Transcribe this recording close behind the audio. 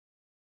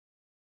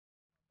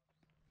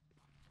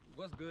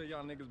What's good,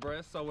 y'all niggas, bro?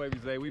 It's so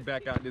Wavvy Zay. We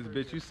back out this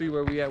bitch. You see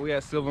where we at? We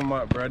at Silver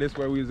Mart, bro. This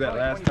where we was at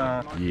last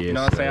time. Yes, you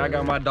know what I'm saying? I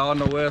got my dog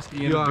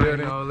Noelski in the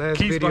building.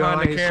 Keith's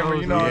behind the camera,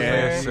 you know what I'm saying?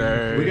 Yes,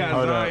 sir. We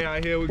got Zion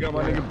out here. We got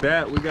my nigga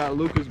Bat. We got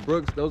Lucas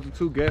Brooks. Those are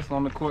two guests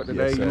on the court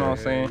today, yes, you know what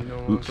I'm saying? You know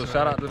what so I'm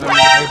shout out to them.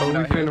 Hey, but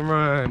we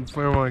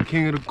finna run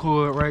King of the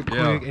Court right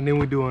quick, and then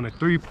we doing a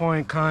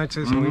 3-point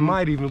contest, and we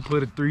might even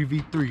put a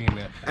 3v3 in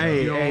there.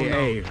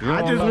 Hey.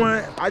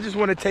 I just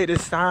want to take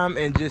this time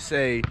and just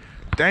say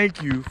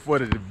thank you for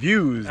the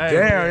views. Hey,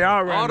 damn,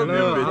 y'all running them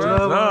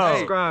bitches.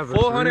 Subscribers.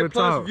 400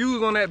 plus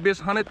views on that bitch,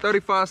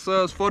 135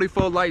 subs,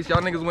 44 likes.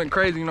 Y'all niggas went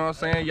crazy, you know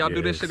what I'm saying? Y'all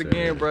do this shit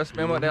again, bro.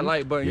 Spam up that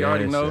like button, you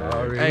already know.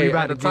 Hey,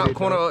 at the top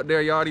corner up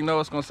there, you already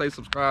know it's gonna say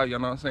subscribe, you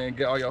know what I'm saying?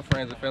 Get all your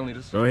friends and family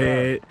to subscribe. Go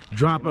ahead,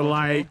 drop a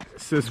like,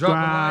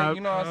 subscribe,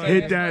 you know what I'm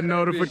saying? hit that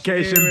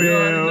notification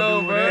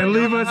bell, and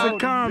leave us a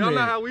comment. Y'all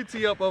know how we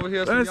tee up over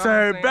here. So let's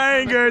say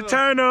banger,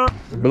 turn up.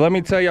 But let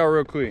me tell y'all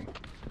real quick.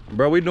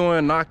 Bro, we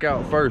doing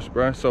knockout first,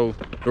 bro. So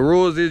the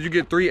rules is you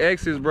get 3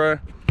 X's, bro.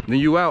 Then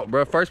you out,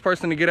 bro. First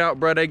person to get out,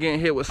 bro, they getting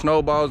hit with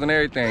snowballs and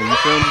everything. You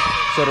feel me?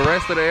 So the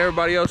rest of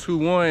everybody else who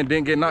won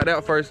didn't get knocked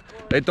out first.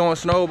 They throwing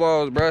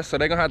snowballs, bro. So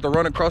they gonna have to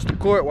run across the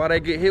court while they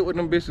get hit with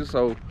them bitches.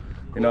 So,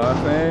 you know what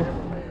I'm saying?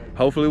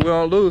 Hopefully we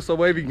don't lose. So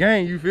Wavvy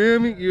Gang, you feel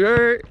me? You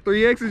heard?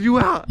 3 X's, you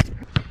out.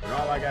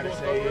 All I gotta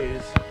say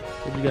is,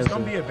 it's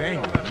gonna be a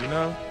banger, you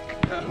know?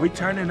 We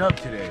turning up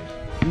today.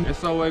 It's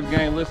so Wavvy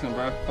Gang. Listen,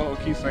 bro. Fuck what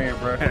keep saying,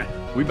 bro.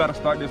 We about to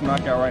start this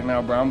knockout right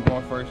now, bro. I'm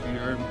going first. You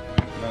heard me? You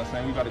know what I'm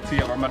saying? We about to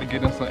tee up. I'm about to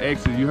get in some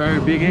X's. You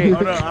heard? Big X.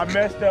 Hold on, I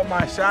messed up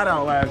my shout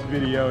out last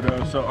video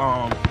though. So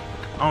on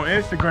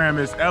Instagram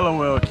it's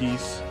LOL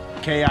Keys,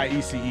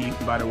 K-I-E-C-E,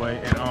 by the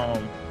way, and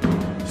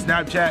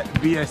Snapchat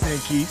BSN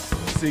Keys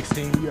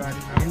 16. You already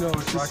know. You know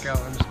it's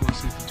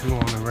Lockout_62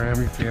 on the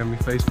gram. You feel me?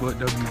 Facebook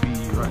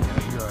WBE right now.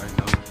 You already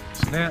know.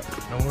 Snap,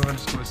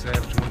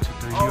 _savage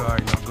 123. You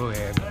already know. Go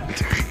ahead.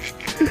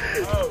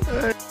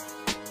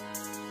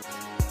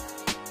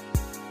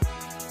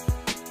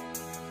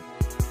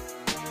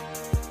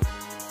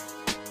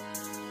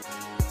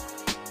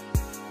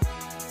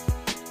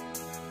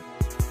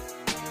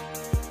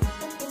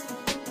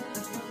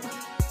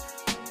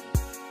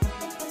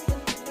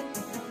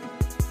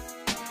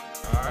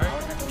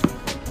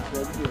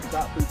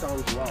 Stop 3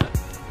 times long.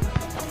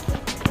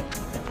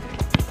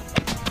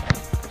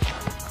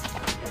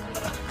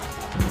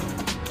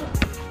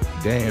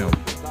 Damn.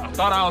 I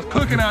thought I was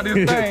cooking out this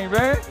thing,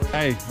 man.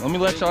 Hey, let me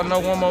let y'all know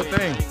one more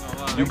thing.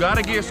 You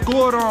gotta get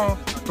scored on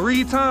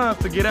 3 times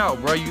to get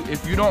out, bro.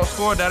 If you don't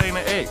score, that ain't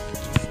an X.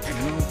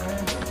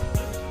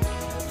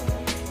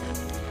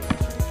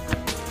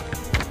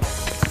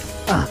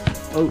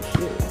 Oh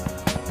shit.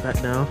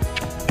 Back down.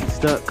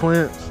 Stuck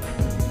clamps.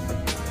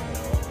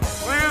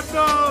 Clamp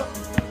dog!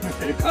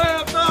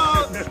 Clamp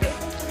dog!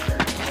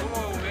 Come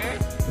on, man.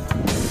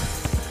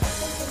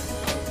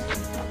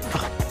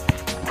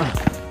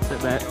 Sit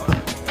back.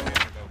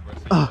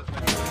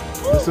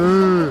 Yes,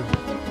 sir.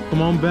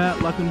 Come on,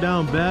 Bat. Lock him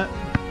down, Bat.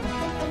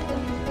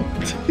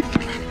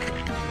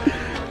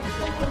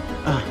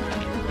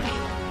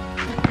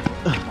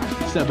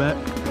 Step back.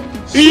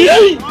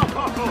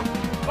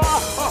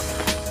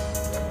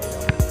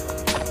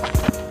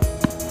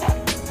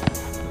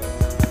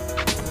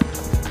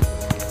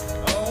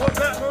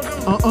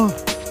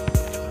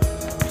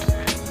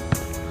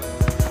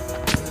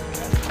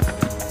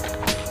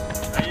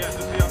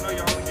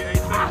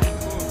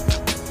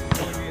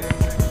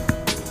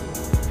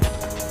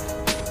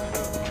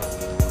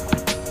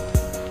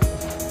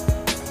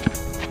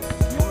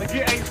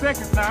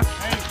 Seconds now.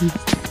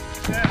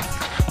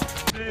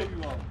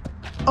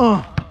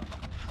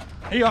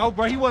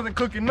 Bro, he wasn't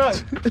cooking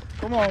nothing.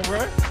 Come on,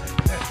 bro.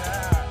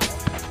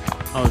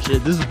 Oh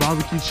shit, this is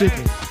barbecue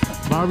chicken.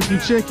 Barbecue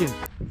chicken.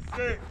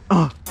 You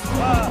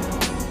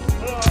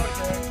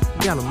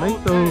gotta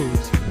make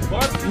those.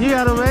 You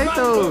gotta make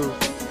those.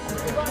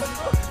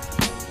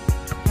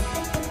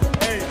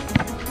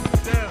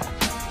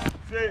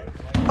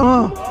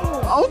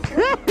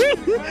 Okay.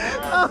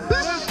 Oh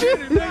shit.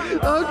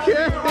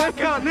 Okay. Rock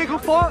out, nigga,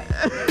 fuck.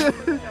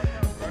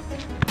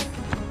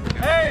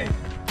 Hey,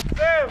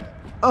 Sam.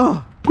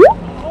 Oh,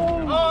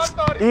 I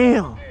thought he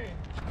damn.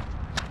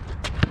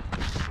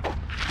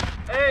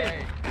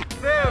 Hey,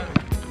 Sam.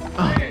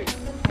 Hey.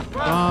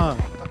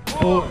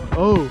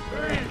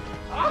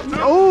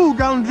 Oh,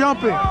 got him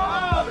jumping.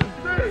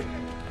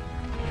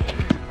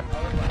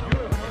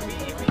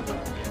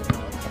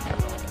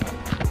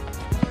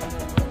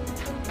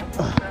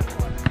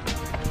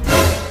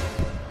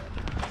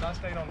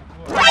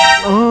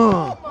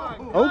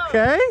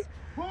 Okay.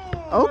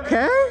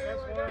 Okay.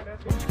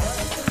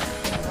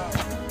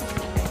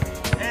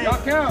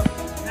 Y'all count.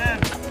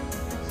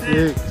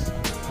 6,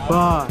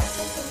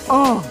 5.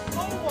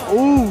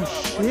 Oh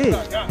shit.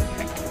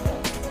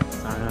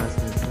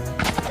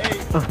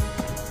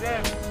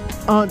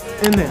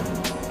 In there.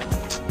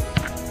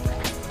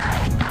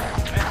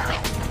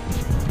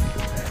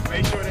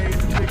 Make sure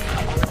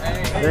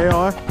they They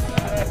are.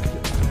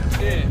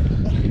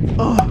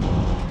 Oh,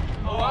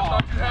 I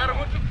thought you had him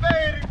with the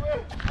fade, bro.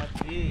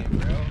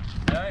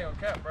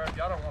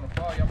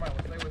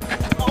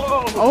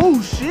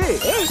 Oh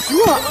shit!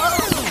 You are.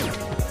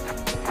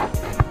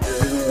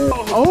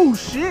 Oh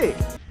shit!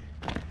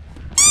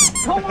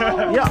 Come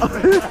on. Yeah.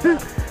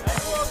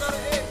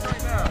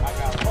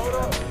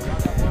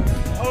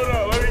 Hold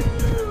up, let me.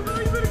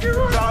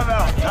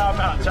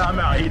 Time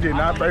out. He did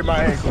not break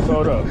my ankles.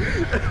 Hold up.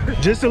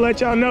 Just to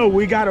let y'all know,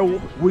 we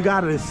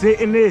gotta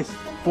sit in this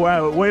for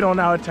our wait on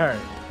our turn.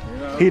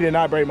 He did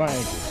not break my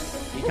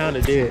ankles. He kind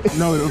of did.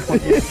 No, the fuck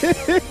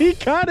yeah. He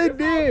kind of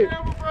did.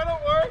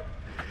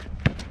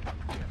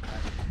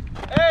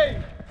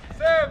 Hey,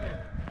 7,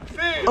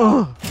 6.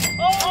 Oh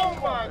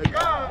my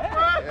God,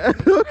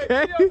 bro.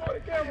 Okay.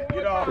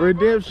 Get off.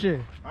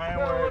 Redemption. I ain't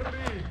worried.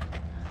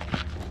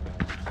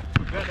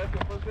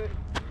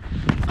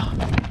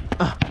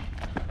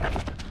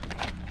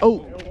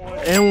 Oh,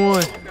 and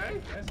one.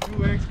 Okay, that's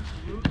 2 extras.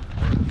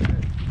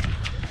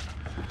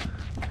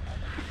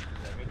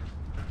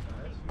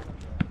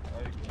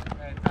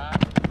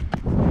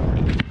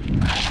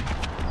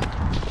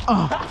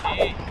 Oh.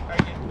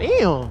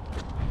 Damn.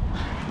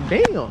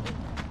 Damn.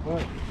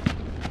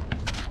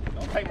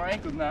 Don't take my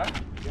ankles now.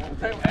 Don't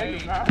take my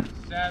ankles now.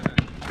 7,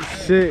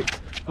 6,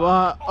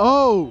 5.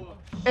 Oh,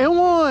 and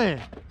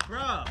one.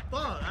 Bruh,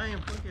 fuck, I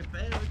ain't fucking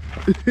failing.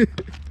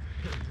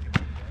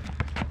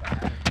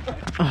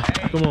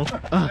 Come on.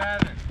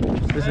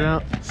 Listen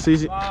out.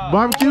 Season.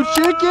 Barbecue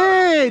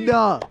chicken.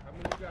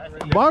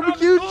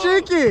 Barbecue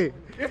chicken.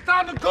 It's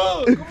time to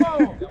cook.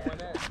 Come on.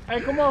 Hey,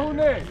 come on. Who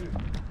next?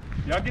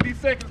 Y'all get these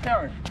seconds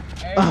counting.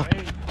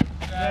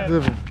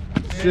 7,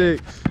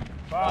 6,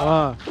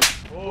 5.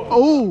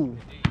 Oh,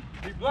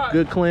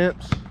 good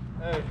clamps.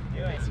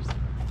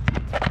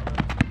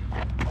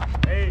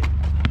 8,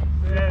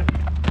 7,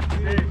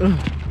 6,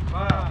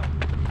 5,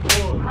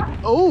 4.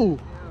 Oh.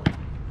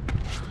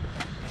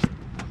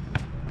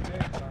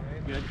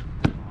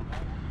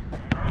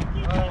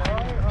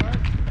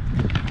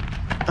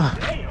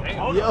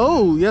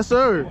 Oh, yes,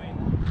 sir.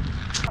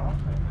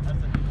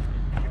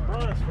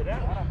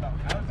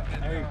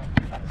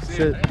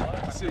 Sit.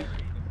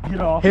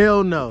 Get off.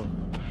 Hell no.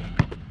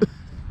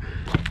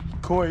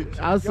 Coy.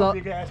 I saw.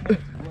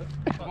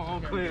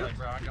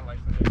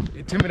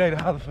 Intimidated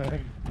Holler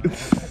fan.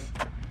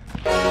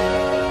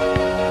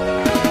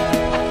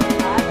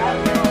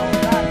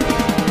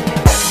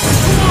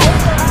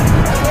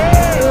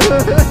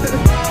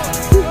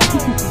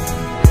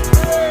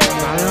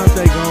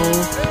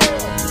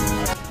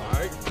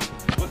 Alright.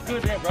 What's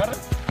good then, brother?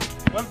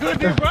 What's good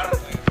then, brother?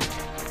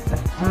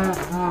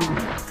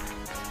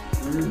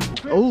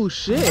 Oh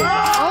shit!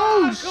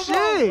 Oh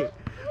shit!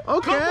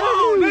 Okay. Come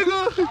on,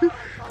 nigga!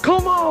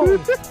 Come on! You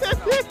ain't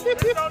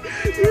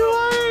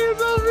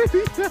so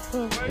video.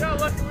 Man, y'all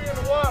lucky we in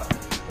the water.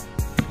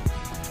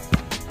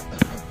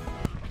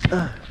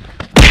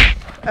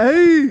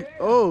 Hey!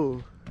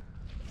 Oh.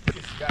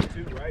 Got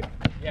 2, right?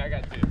 Yeah, I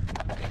got 2.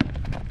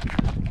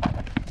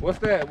 What's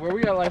that? Where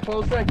we at like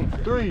 4 seconds?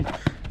 3,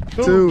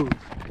 2,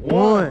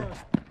 1.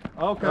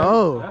 Okay.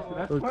 Oh,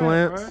 that's the plan,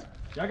 clamps. bro.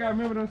 Y'all gotta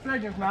remember them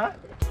seconds now.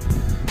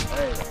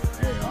 Hey,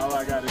 all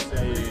I gotta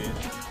say is,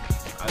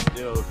 I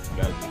still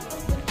got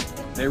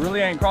 0. They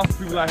really ain't crossing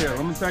people out here.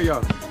 Let me tell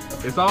y'all.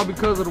 It's all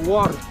because of the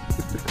water.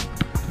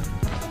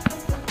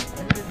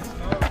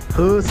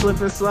 Hood, slip,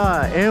 and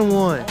slide. And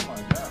one.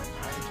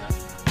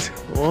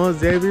 One,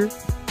 Xavier.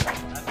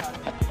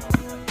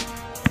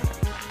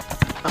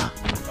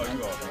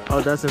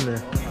 Oh, that's in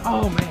there.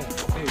 Oh man.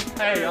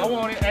 Hey, I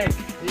want it. Hey,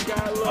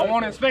 I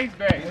want his face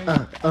back.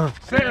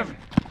 7,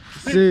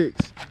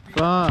 6,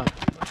 5,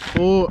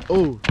 4,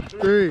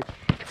 3,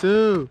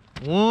 2,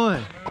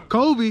 1.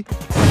 Kobe.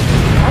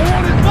 I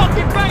want his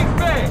fucking face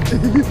back.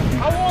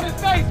 I want his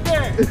face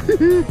back.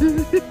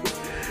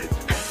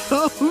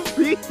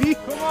 Kobe.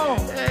 Come on.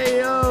 Hey,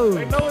 yo.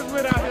 They know it's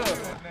lit out here.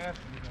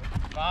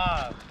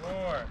 5,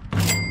 4.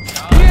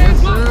 Yes,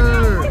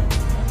 sir.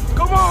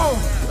 Come on.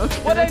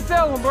 Okay. What they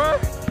tell him, bro?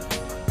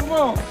 Come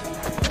on.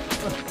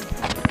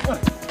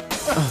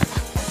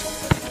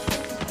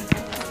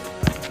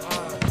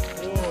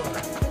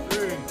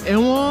 And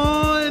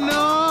one.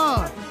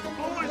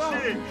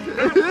 Bullshit.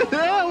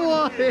 That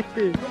one.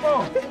 Come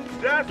on.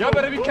 Y'all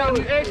better be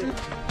counting these extras.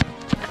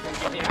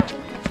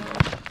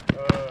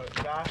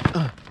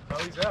 No,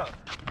 he's out.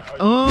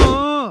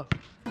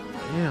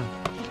 Yeah.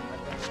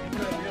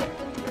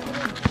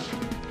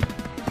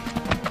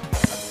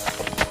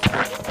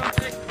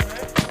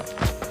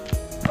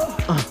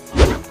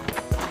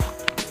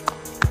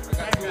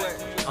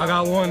 I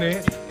got 1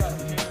 in.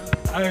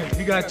 Hey,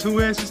 he got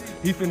 2 inches.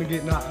 He finna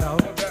get knocked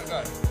out.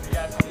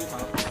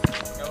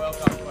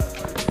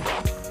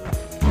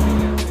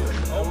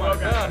 Oh my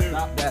God.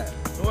 Not bad.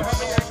 How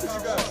many extras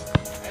you got?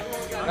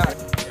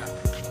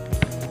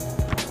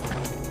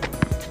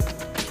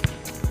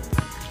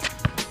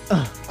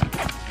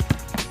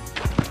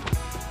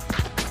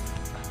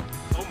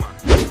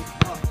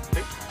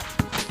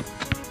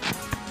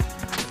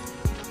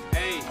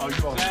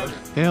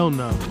 Hell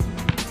no.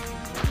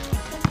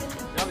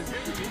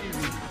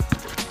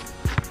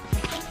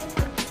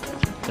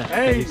 That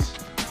 8, face.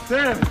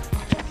 7,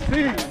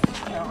 6,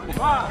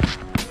 5,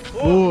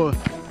 4,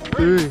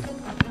 3,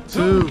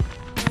 2,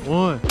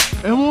 1,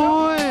 and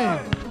 1.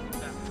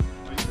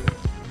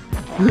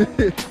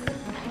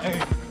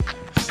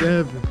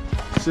 7,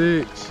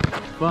 6,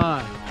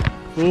 5,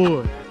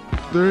 4,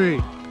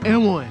 3,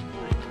 and 1.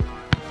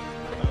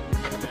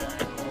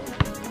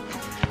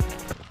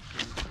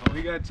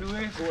 We got 2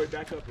 in. Go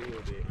back up a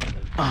little bit.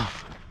 Oh,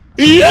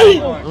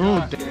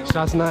 damn.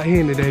 Shots not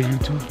hitting today,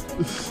 YouTube.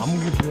 I'm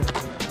gonna give you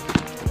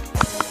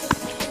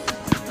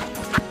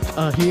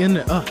that. He in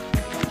there.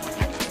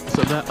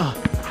 So that.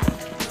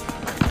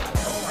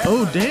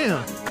 Oh,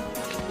 damn.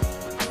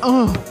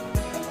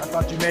 I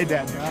thought you made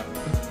that, man.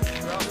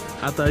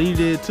 I thought you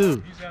did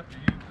too.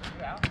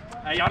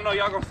 Hey, y'all know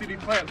y'all gonna see these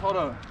clamps. Hold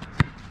on.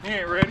 He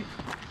ain't ready.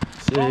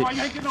 6. Oh, why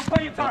you ain't get no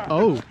playing time?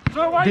 Oh,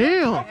 So why you-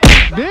 damn.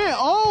 Damn.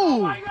 Oh.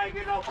 Why you ain't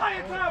get no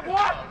playing time,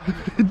 boy?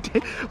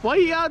 Why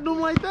you out doing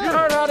like You that?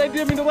 heard how they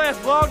did me the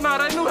last vlog? Nah,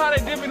 they knew how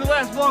they did me the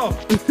last vlog.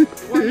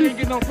 Why you ain't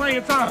get no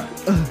playing time?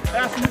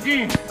 Ask him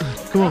again.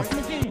 Come on. Ask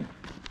him again.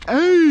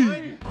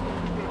 Hey.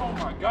 Oh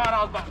my God,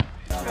 I was about to...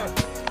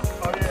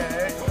 Oh yeah,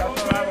 hey,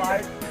 that's what I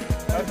like.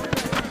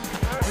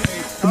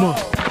 Come on.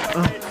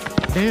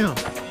 Damn.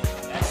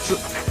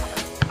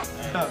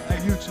 Hey,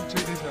 YouTube,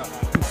 check this out.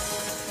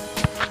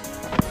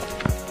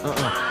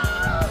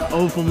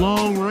 Oh, from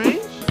long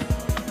range?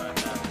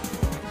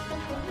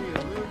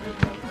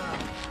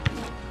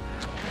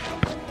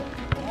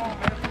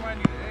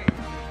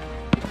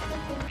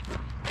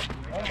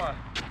 Oh my God.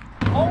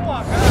 Oh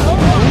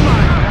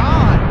my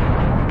God.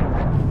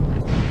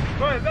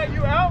 Bro, is that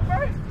you out,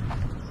 bro?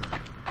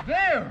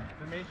 Damn.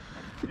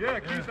 Yeah,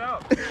 Keith's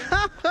out.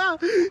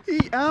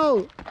 He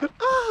out.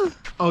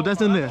 Oh,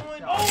 that's in there.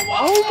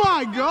 Oh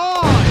my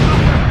God.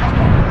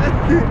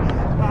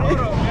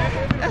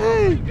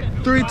 Hey,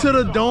 3 to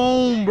the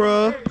dome,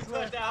 bro.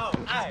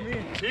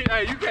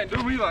 Hey, you can't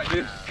do me like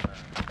this.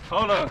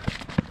 Hold on.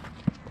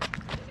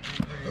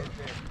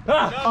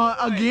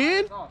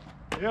 Again?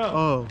 Yeah.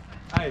 Oh.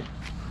 Hey,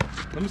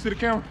 let me see the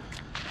camera.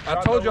 I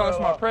told y'all it's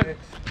my presence.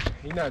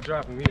 He not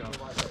dropping me off.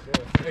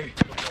 8,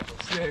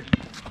 7,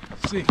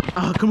 6.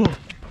 Come on.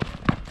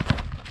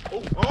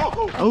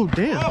 Oh,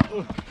 damn.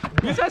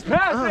 You just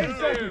passed 8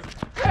 seconds.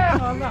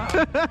 Hell no.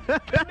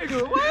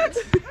 Nigga, what?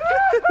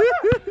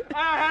 I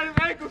had his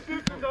ankle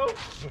shifting though.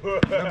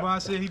 That's why I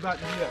said he about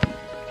to be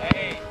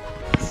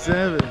up.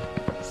 7,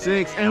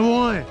 6, and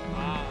 1.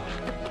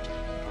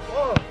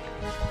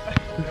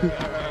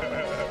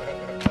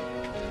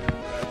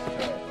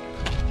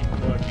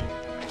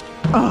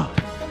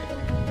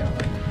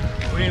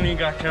 We ain't even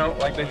got count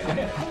like they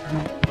said.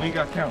 We ain't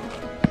got count.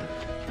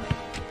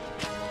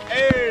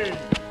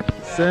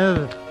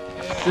 7,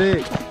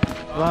 6,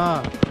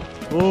 5,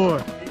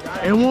 4,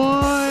 and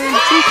 1.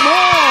 Too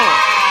small.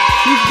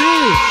 He's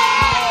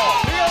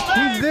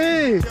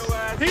this.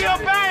 He a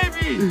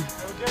baby.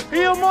 He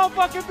a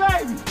motherfucking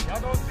baby.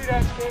 Y'all don't see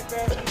that shit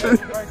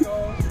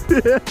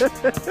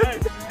Hey,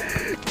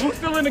 who's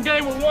still in the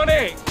game with 1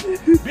 egg?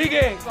 Big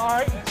eggs, all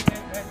right?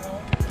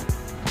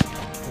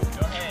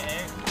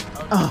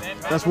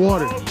 That's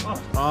water.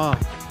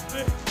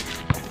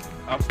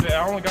 I'm still,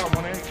 I only got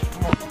 1 egg.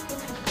 Come on.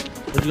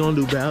 What you gonna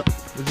do, Bap?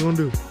 What you gonna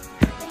do?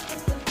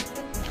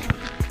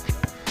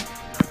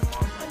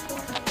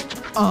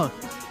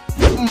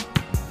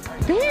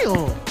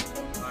 Damn.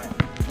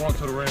 Going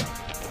to the rim.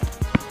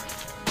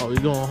 Oh, you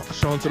gonna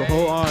show him to the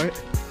hole? All right.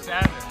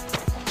 7,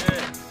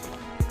 6.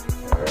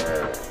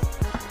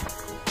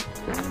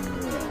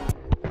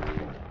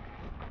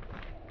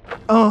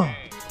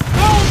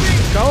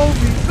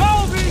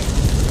 Goldie!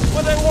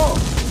 What they want?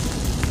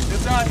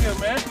 It's out here,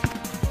 man.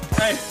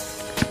 Hey,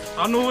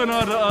 I'm the winner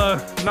of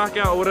the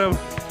knockout, whatever.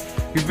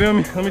 You feel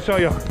me? Let me show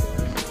y'all.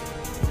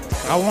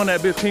 I won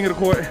that bitch king of the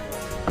court.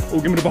 Oh,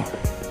 give me the ball.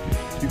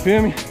 You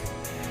feel me?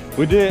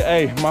 We did,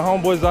 hey, my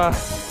homeboy's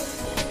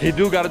he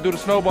do gotta do the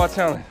snowball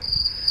challenge.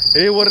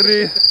 It is what it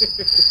is.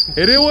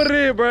 It is what it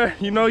is, bro.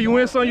 You know, you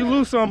win some, you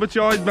lose some, but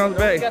you always bounce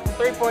back. We got the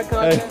 3-point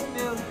contest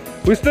still.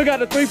 We still got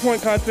the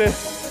 3-point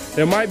contest.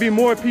 There might be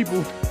more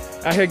people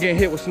out here getting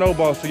hit with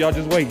snowballs, so y'all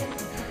just wait.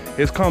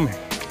 It's coming.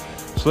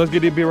 So let's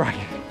get this bit right.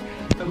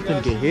 You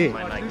finna get hit. You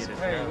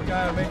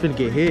finna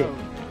get hit.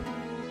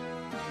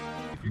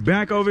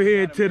 Back over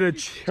here to the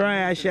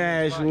trash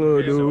ass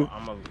little dude.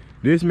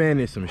 This man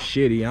is some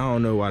shitty. I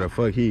don't know why the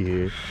fuck he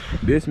here.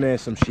 This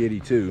man's some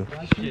shitty too.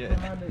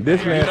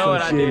 This man's some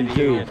shitty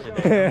too.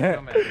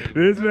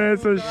 This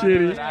man's some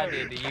shitty.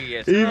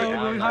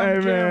 Hey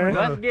man.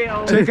 Let's get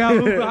on. Check out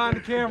who's behind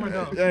the camera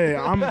though. Hey,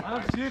 I'm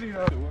Shitty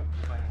though.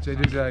 Check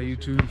this out,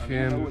 YouTube, you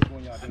feel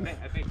me?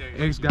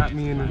 X got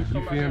me in the,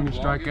 you feel me,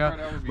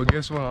 strikeout. But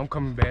guess what? I'm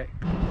coming back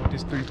with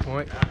this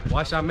 3-point.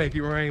 Watch I make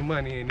it rain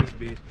money in this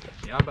bitch.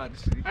 Y'all about to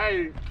see.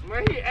 Hey,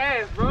 man, he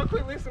ass, bro.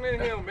 Quit listening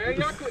to him, man.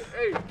 Y'all quit,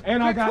 hey.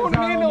 And I got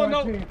Zion on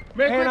my team.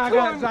 Man, And I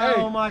got Zion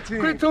on my team.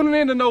 Quit tuning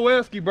in to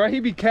Noelski, bro.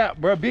 He be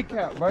capped, bro. Big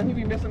cap, bro. He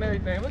be missing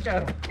everything. Look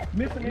at him.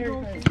 Missing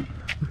everything.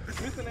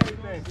 Missing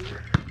everything.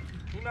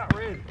 He not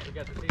ready.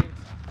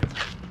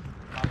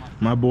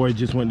 My boy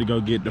just went to go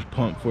get the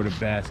pump for the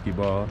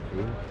basketball.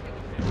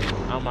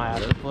 I might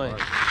have to play.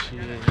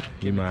 Shit.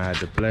 You might have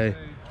to play.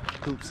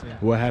 Hoops in.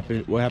 What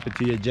happened? What happened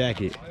to your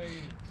jacket?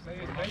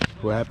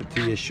 What happened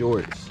to your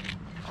shorts?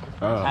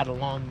 Had a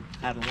long.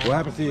 What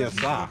happened to your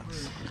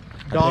socks?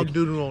 Dog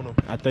doodle on them.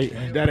 I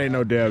think that ain't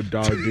no damn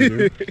dog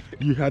doodle.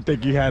 I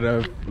think you had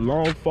a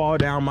long fall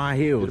down my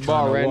hill. The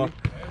ball, Randy.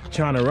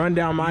 Trying to run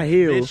down my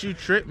hill. Bitch, you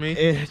tripped me.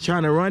 And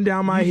trying to run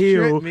down my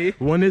hill tripped me.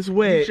 when it's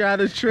wet. You tried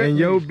to trip and me.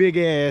 your big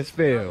ass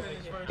fell.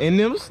 In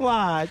them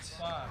slides.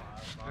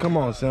 Come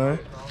on, son.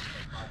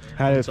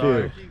 How that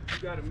feel?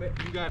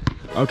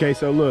 Okay,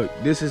 so look,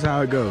 this is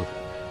how it goes.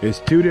 It's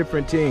two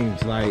different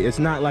teams. Like, it's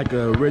not like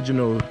an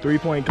original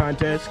 3-point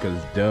contest,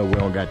 cause duh, we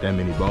don't got that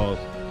many balls.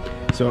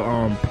 So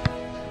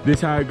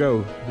this how it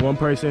go. One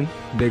person,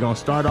 they gonna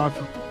start off.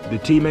 The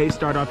teammates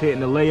start off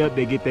hitting the layup.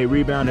 They get their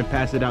rebound and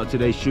pass it out to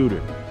their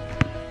shooter.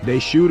 They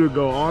shooter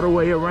go all the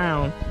way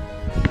around,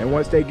 and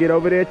once they get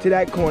over there to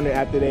that corner,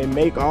 after they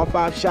make all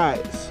 5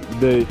 shots,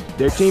 their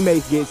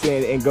teammates gets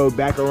in and go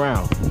back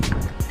around,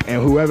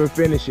 and whoever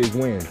finishes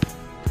wins.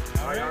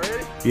 Are y'all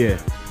ready? Yeah.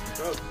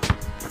 Go.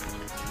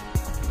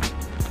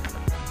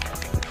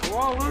 Come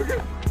on,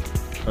 Lucas.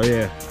 Oh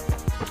yeah.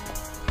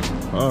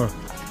 Oh.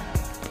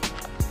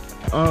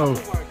 Oh.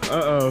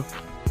 Uh-oh.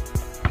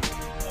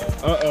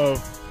 Uh-oh.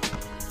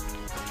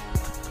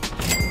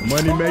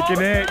 Money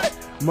making X.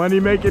 Money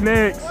making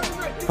X.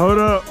 Hold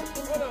up.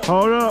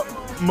 Hold up.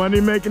 Money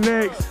making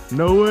X.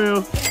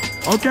 Noel.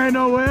 Okay,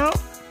 Noel.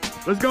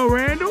 Let's go,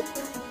 Randall.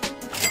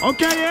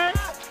 Okay, X.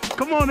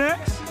 Come on,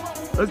 X.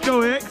 Let's go,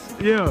 X.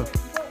 Yeah.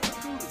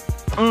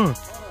 Come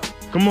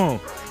on.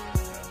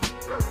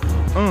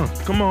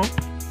 Come on.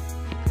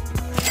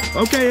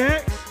 Okay,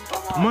 X.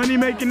 Money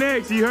making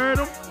X. You heard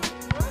him?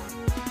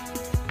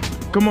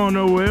 Come on,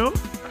 Noel.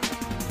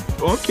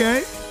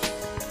 Okay.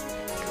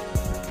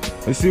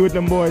 Let's see what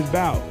them boys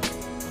about.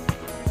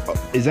 Oh,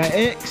 is that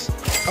X?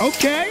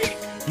 Okay.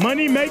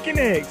 Money making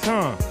X,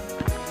 huh?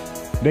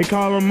 They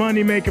call him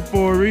money maker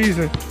for a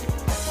reason.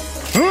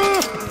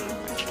 Huh?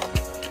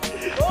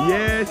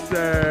 Yes,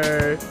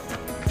 sir.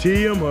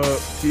 Tee him up.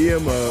 Tee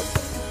him up.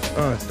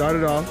 Start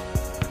it off.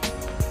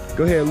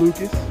 Go ahead,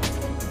 Lucas.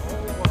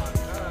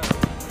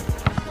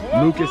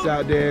 Lucas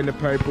out there in the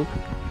purple.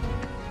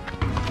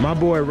 My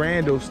boy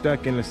Randall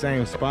stuck in the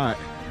same spot.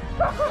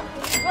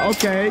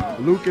 Okay,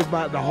 Lucas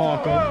about to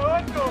hawk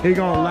him. He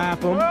gonna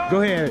lap him.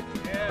 Go ahead,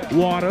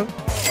 Water.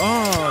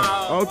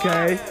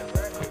 Okay.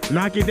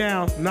 Knock it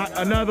down. Knock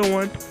another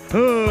one.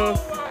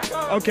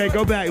 Okay,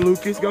 go back,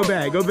 Lucas. Go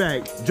back. Go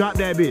back. Drop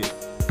that bitch.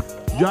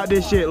 Drop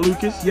this shit,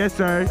 Lucas. Yes,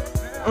 sir.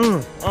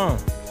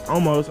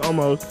 Almost.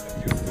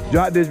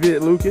 Drop this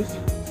bit, Lucas.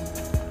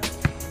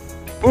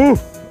 Ooh.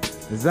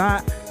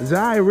 Zai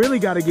really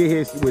got to get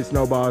hit with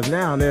snowballs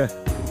now. There.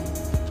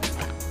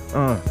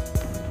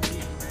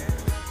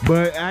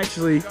 But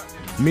actually,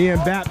 me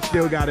and Bap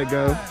still got to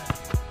go.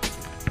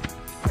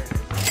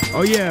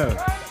 Oh, yeah.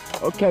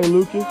 Okay,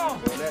 Lucas.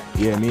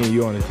 Yeah, me and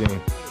you on the team.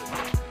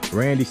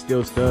 Randy's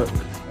still stuck.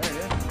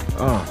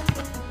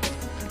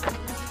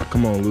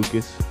 Come on,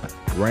 Lucas.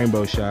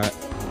 Rainbow shot.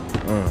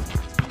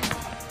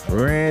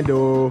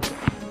 Randall.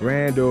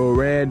 Yeah,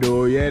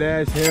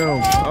 that's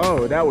him.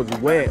 Oh, that was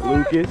wet,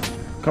 Lucas.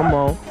 Come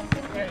on.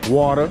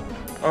 Water.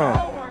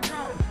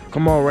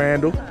 Come on,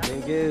 Randall.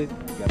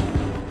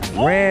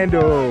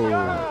 Randall.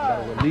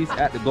 Gotta release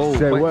at the goal.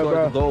 Say Point what, towards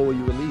bro? the goal where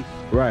you release.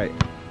 Right.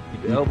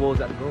 Keep the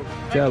elbows at the goal.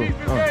 Tell him.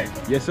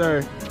 Yes,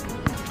 sir.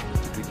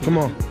 Come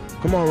on.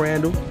 Come on,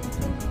 Randall.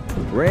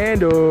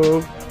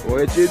 Randall,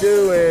 what you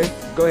doing?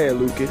 Go ahead,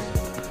 Lucas.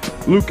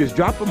 Lucas,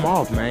 drop him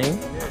off, man.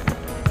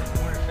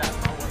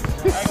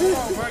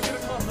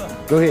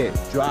 Go ahead,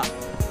 drop.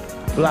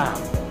 Blah.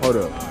 Hold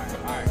up.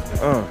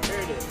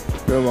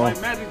 Come on.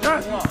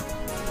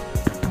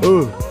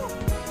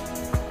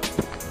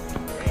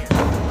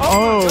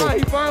 Oh. God,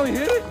 he finally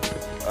hit it.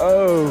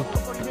 Oh.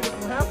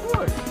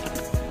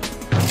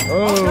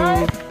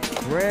 Oh.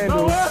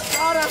 Randall.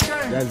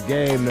 That's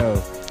game though.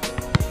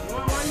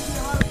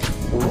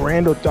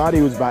 Randall thought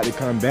he was about to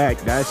come back.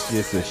 That's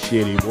just a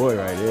shitty boy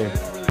right there.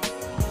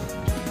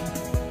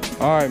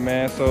 All right,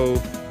 man.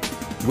 So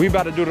we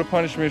about to do the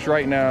punishments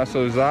right now.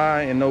 So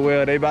Zai and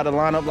Noel, they about to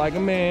line up like a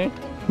man.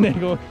 They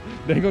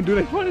gonna do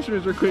their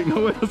punishments real quick.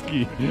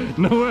 Noelski.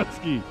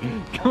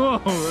 Come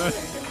on, bro.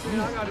 I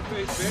gotta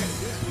face back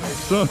this way.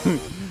 So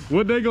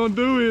what they gonna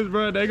do is,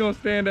 bro, they gonna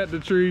stand at the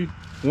tree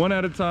one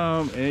at a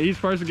time, and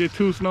each person get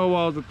 2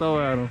 snowballs to throw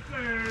at them.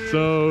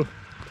 So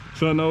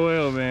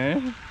Noel,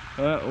 man.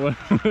 You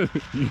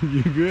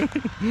good?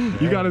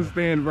 You gotta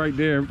stand right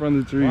there in front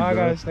of the tree. Why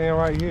bro. I gotta stand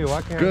right here?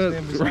 Why can't I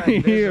stand beside right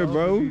you? here,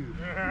 bro?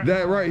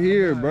 That right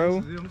here, bro.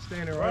 I'm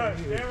standing right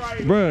here.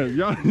 Bro,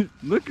 y'all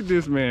look at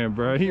this man,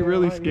 bro. He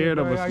really scared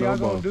of a How y'all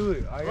snowball. gonna do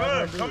it?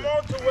 Come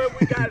on to where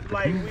we got,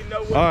 like, we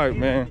know what. All right,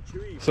 man.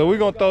 So we're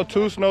gonna throw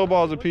 2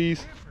 snowballs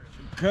apiece.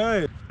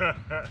 Good.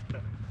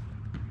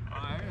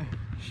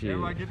 Shit.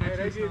 They get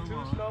 2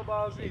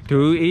 snowballs each.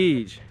 2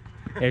 each.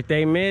 If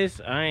they miss,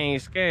 I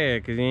ain't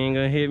scared because he ain't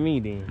gonna hit me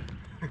then.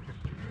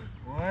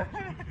 One.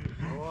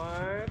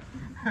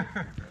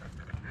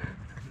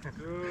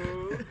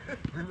 2.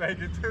 We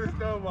making 2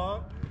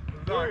 snowballs.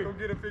 Zach, go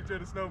get a picture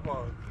of the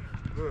snowballs.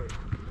 Look.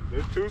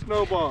 There's 2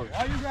 snowballs.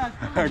 Why you guys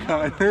I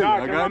got 2.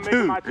 I got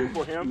 2. My 2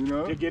 for him. You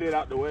know? To get it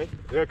out the way.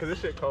 Yeah, cause this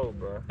shit cold,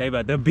 bro. They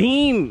about to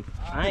beam.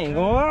 I ain't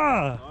gonna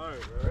lie.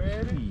 Alright, bro.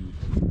 Ready?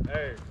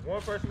 Hey,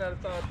 one person at a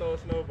time throw a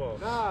snowball.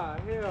 Nah,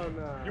 hell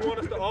nah. You want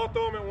us to all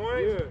throw them at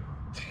once?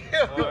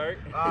 Yeah. Alright.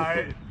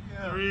 Alright.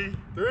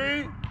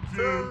 3,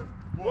 2,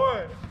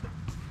 1.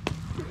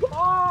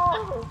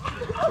 Oh!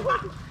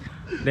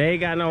 They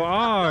ain't got no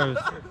R's.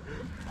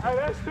 Hey,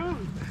 that's 2.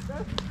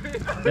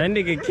 That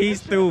nigga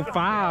Keys threw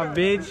 5,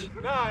 bitch.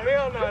 Nah,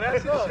 hell no,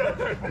 that's up.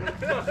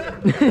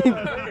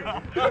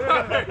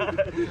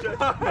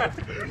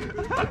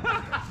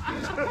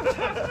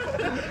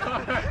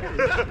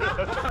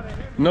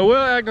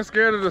 Noel acting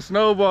scared of the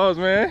snowballs,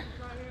 man.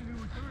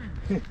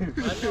 I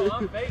know,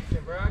 I'm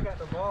facing, bro. I got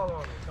the ball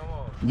on me. Come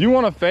on. You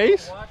want to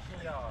face? I'm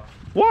watching y'all.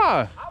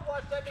 Why? I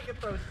watched that nigga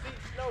throw 6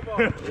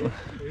 snowballs.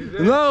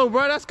 No,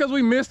 bro, that's because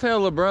we missed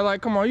hella, bro.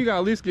 Like, come on, you got to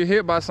at least get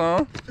hit by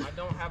some. I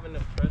don't have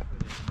enough trust for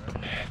this,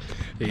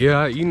 bro.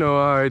 Yeah, you know,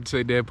 I already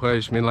take that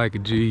punishment like a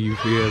G, you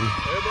feel me?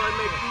 Everybody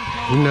make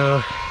 2 You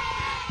know,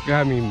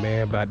 got me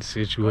mad about the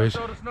situation.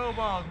 Throw the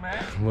snowballs,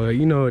 man. Well,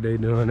 you know what they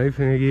doing. They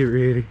finna get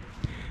ready.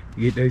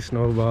 Get their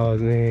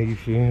snowballs in, you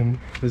feel me?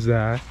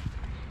 Huzzah.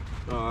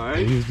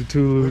 Alright. Use the 2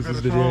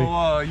 losers today.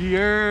 You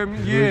heard me?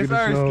 Yes,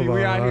 Ersky,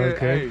 we out here.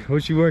 Okay. Hey.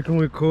 What you working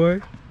with,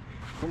 Corey?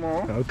 Come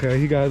on. Okay,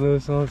 he got a little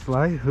something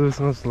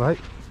slight.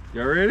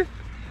 Y'all ready?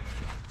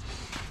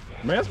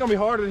 Man, it's going to be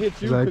harder to hit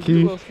you Is that because you're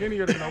a Keith? little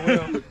skinnier than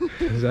Noel.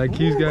 It's like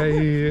Keith's got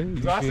here.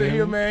 So I said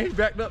here, man, he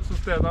backed up some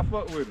steps. I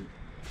fuck with him.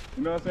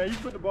 You know what I'm saying? You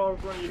put the ball in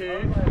front of your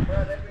head.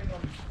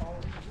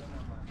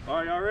 All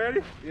right, y'all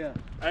ready? Yeah.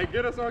 Hey,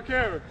 get us on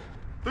camera.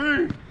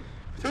 3, 2,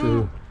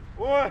 2.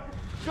 1,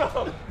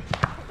 go.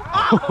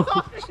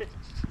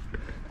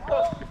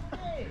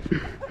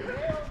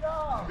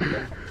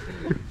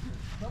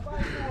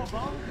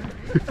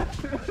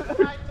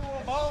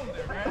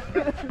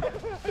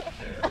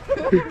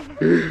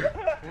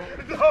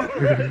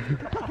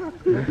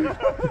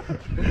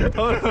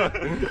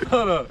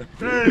 Hold up.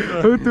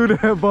 Who threw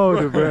that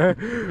boulder, bro?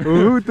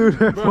 Who threw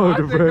that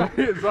boulder, I bro? think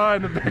I hit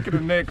Zion in the back of the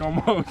neck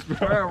almost,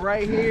 bro.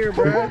 Right here,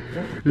 bro.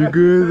 You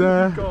good,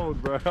 Zai?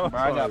 Cold, bro.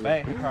 I got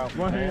back.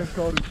 One hand's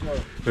cold as fuck.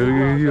 You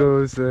know what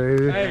I'm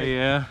saying? Hey,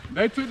 yeah.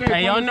 They took their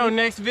Hey, y'all know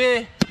next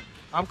vid,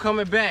 I'm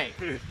coming back.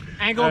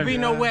 Ain't gonna be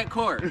no wet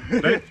court.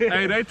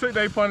 They took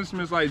their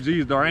punishments like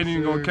G's, though. I ain't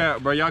even gonna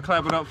cap, bro. Y'all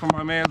clap it up for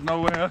my man's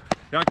Noel.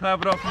 Y'all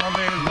clap it up for my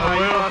man's Noel.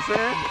 You know what I'm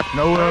saying?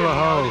 Noel a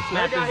hoe.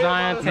 Snap his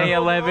Zion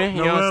T11.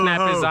 You don't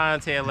snap his Zion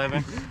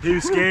T11. He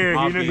was scared.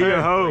 He knew he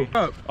a hoe.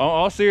 On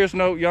all serious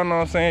note, y'all know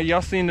what I'm saying?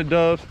 Y'all seen the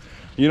dubs.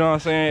 You know what I'm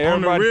saying?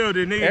 On the real,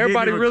 the nigga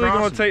everybody didn't even really cross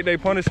gonna him. take their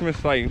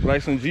punishments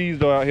like some G's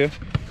though out here.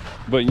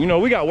 But you know,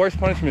 we got worse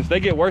punishments. They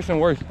get worse and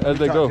worse as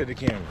they go. To the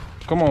camera.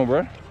 Come on,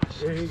 bro.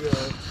 There he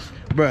goes.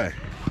 Bruh,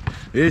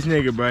 this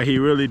nigga, bruh, he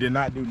really did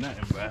not do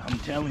nothing, bruh. I'm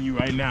telling you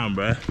right now,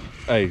 bruh.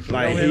 Hey,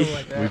 Like,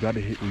 we got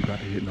to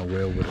hit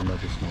Noel with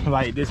another snow.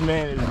 like this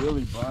man is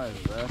really blind,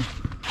 bruh.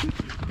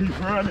 He's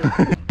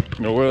running.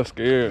 Noel's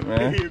scared,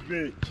 man. He a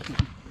bitch.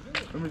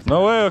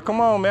 Noel, come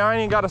on, man. I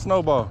ain't got a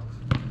snowball.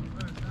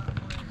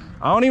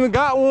 I don't even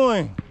got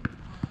one.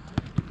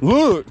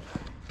 Look.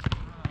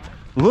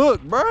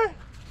 Look, bro.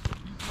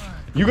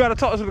 You got to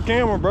talk to the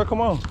camera, bro.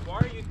 Come on. Why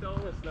are you throwing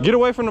snow? Get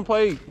away from the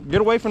plate.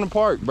 Get away from the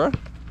park, bro.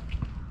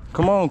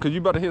 Come on, because you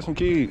about to hit some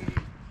kids.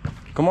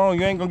 Come on,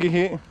 you ain't going to get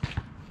hit.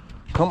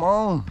 Come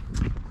on.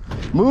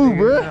 Move,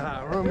 bro.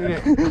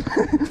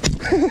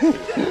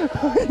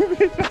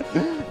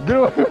 Get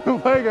away from the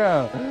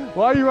playground.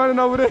 Why are you running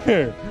over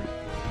there?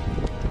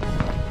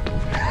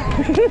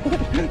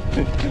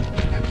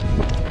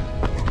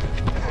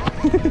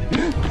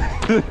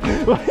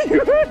 Why are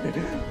you running?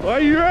 Why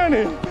are you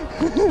running?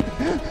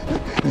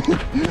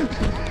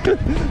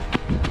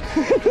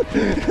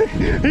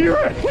 He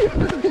running.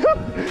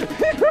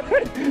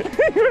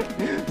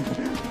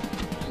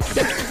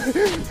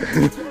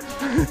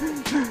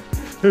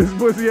 His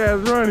pussy ass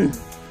running.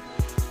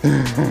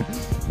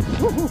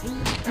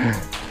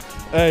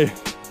 Hey,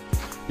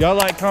 y'all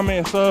like, comment,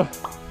 and sub.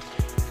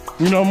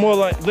 You know, more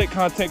like lit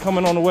content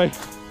coming on the way.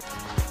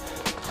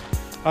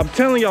 I'm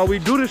telling y'all, we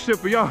do this shit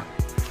for y'all.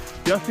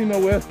 Y'all see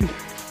Noel?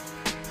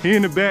 He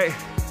in the back.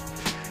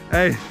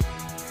 Hey,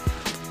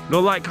 go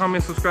like,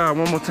 comment, subscribe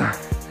one more time.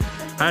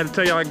 I had to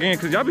tell y'all again,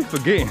 cause y'all be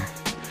forgetting.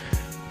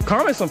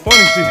 Comment some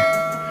funny shit.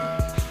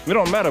 It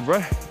don't matter,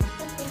 bruh.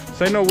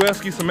 Say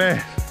Noelski some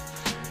ass.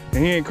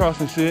 And he ain't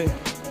crossing shit.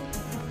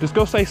 Just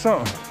go say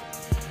something.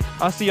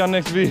 I'll see y'all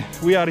next video.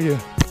 We out of here.